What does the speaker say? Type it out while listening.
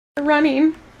They're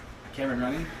running. Cameron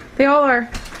running? They all are.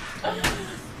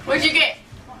 What'd you get?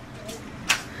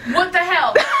 What the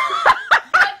hell? What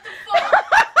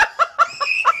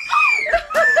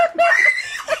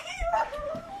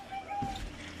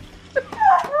the fuck?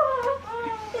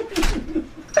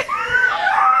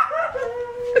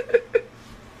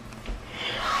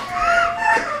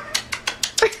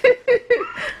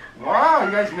 Wow,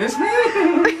 you guys miss me?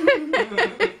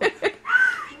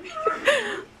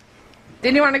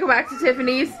 Didn't you want to go back to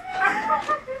Tiffany's?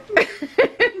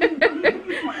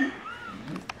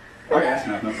 Oh yeah, that's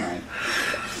no crying.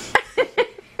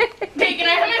 Hey, can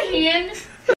I have a hand?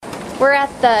 We're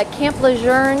at the Camp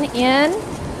Lejeune Inn.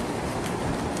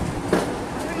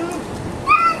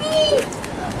 Daddy!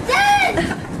 Dad!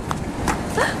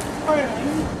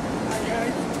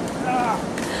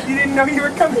 You didn't know you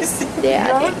were coming to see me?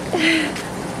 Daddy.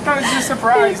 That was a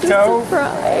surprise, It's a Toe.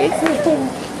 surprise.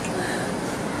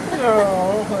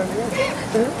 Oh,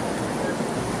 honey.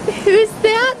 Who's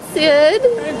that, Sid?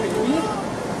 Hey, baby.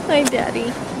 Hi, Daddy.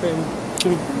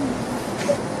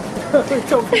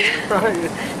 Don't be crying.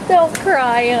 Don't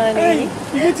cry, honey. Hey,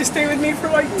 you get to stay with me for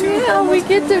like 2 Yeah, we almost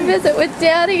get to 3 visit with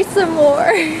Daddy some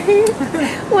more.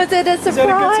 Was it a Is that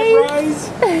surprise?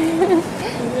 a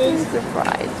good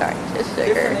surprise? Surprise, aren't you, Different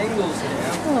sugar? angles,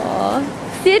 yeah. Aw.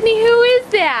 Sydney, who is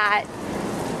that?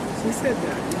 She said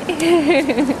that.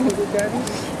 Is it Daddy?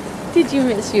 Did you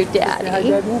miss your Hi, daddy?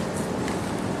 Daddy.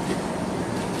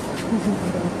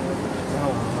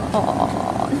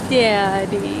 Aw,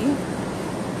 Daddy.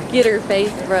 Get her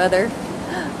face, brother.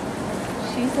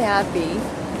 She's happy.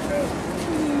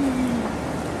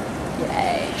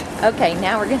 Yay. Okay,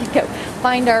 now we're gonna go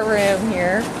find our room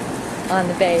here on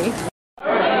the bay.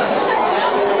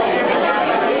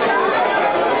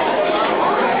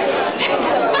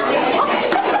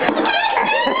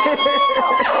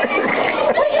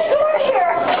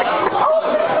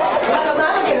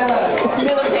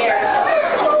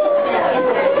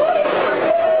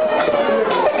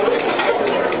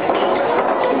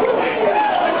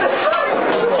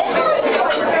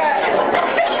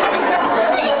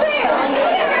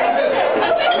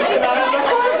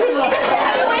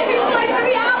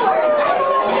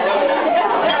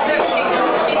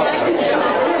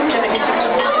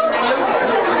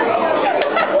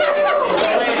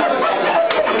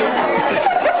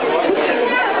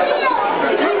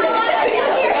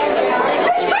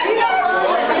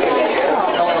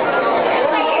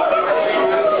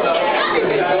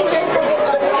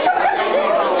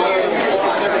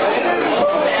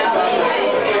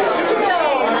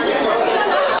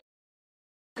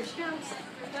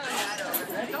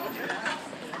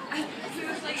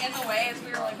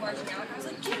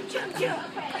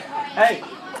 Hey.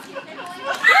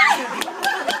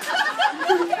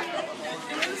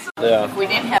 Yeah. We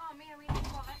didn't have. Oh man, we need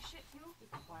all that shit too.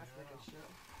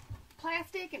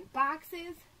 Plastic and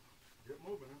boxes. Get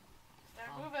moving it.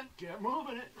 Start moving. Get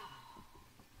moving it.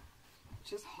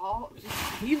 Just haul.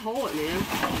 You haul it, man.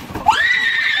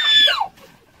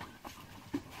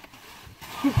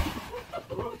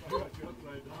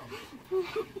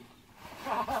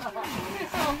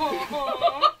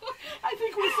 I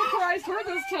think we surprised her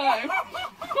this time.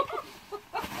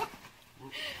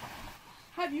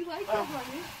 How do you like that,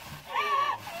 honey?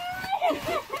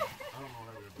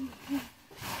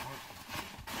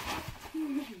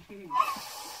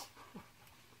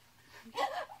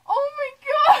 Oh my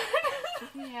god!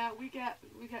 Yeah, we got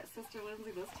Sister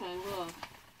Lindsay this time. Look.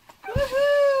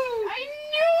 Woohoo! I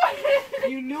knew it!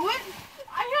 You knew it?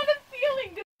 I had a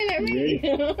feeling.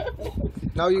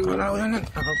 No, you. No. Okay.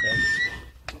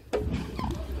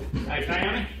 Hey,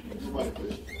 Sammy.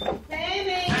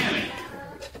 Sammy.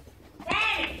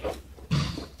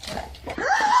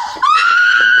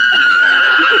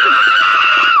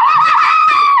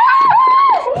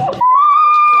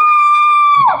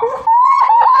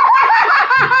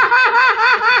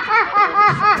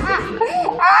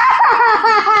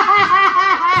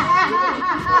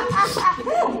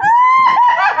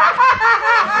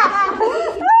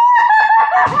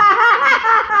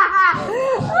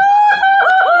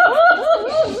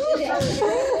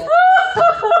 Yeah.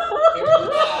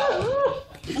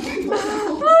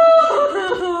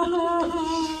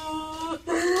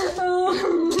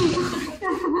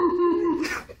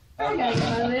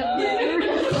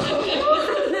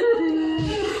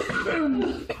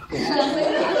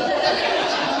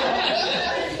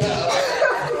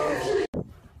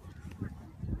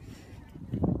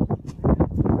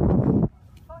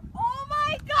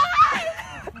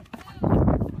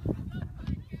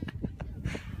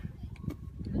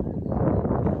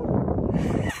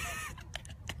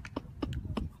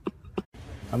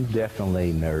 I'm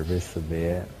definitely nervous a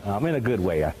bit, in a good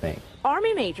way, I think.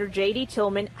 Army Major J.D.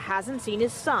 Tillman hasn't seen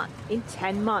his son in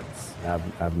 10 months.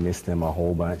 I've missed him a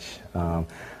whole bunch.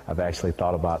 I've actually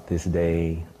thought about this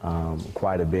day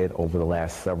quite a bit over the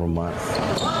last several months.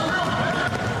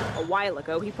 A while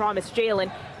ago, he promised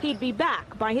Jalen he'd be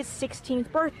back by his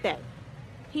 16th birthday.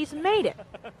 He's made it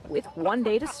with 1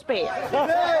 day to spare.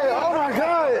 Hey, oh my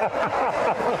God!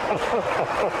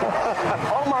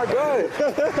 Oh my God!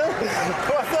 What's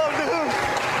up, dude?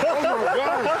 Oh my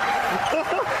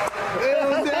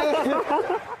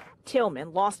God!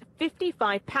 Tillman lost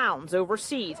 55 pounds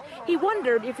overseas. He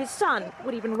wondered if his son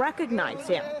would even recognize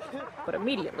him. But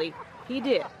immediately, he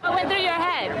did. What went through your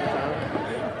head?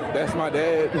 That's my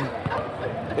dad.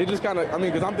 It just kind of,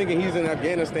 because I'm thinking he's in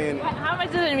Afghanistan. How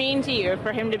much does it mean to you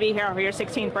for him to be here for your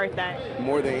 16th birthday?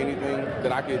 More than anything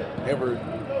that I could ever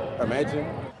imagine.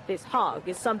 This hug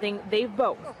is something they've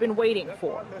both been waiting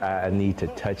for. I need to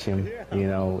touch him,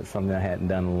 something I hadn't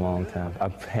done in a long time.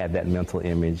 I've had that mental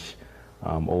image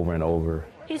over and over.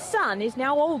 His son is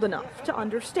now old enough to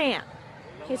understand.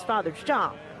 His father's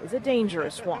job is a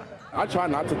dangerous one. I try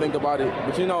not to think about it,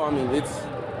 but it's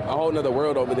a whole nother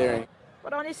world over there.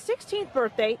 But on his 16th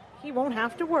birthday, he won't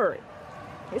have to worry.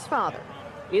 His father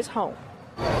is home.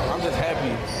 I'm just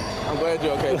happy. I'm glad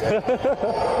you're okay,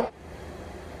 Dad.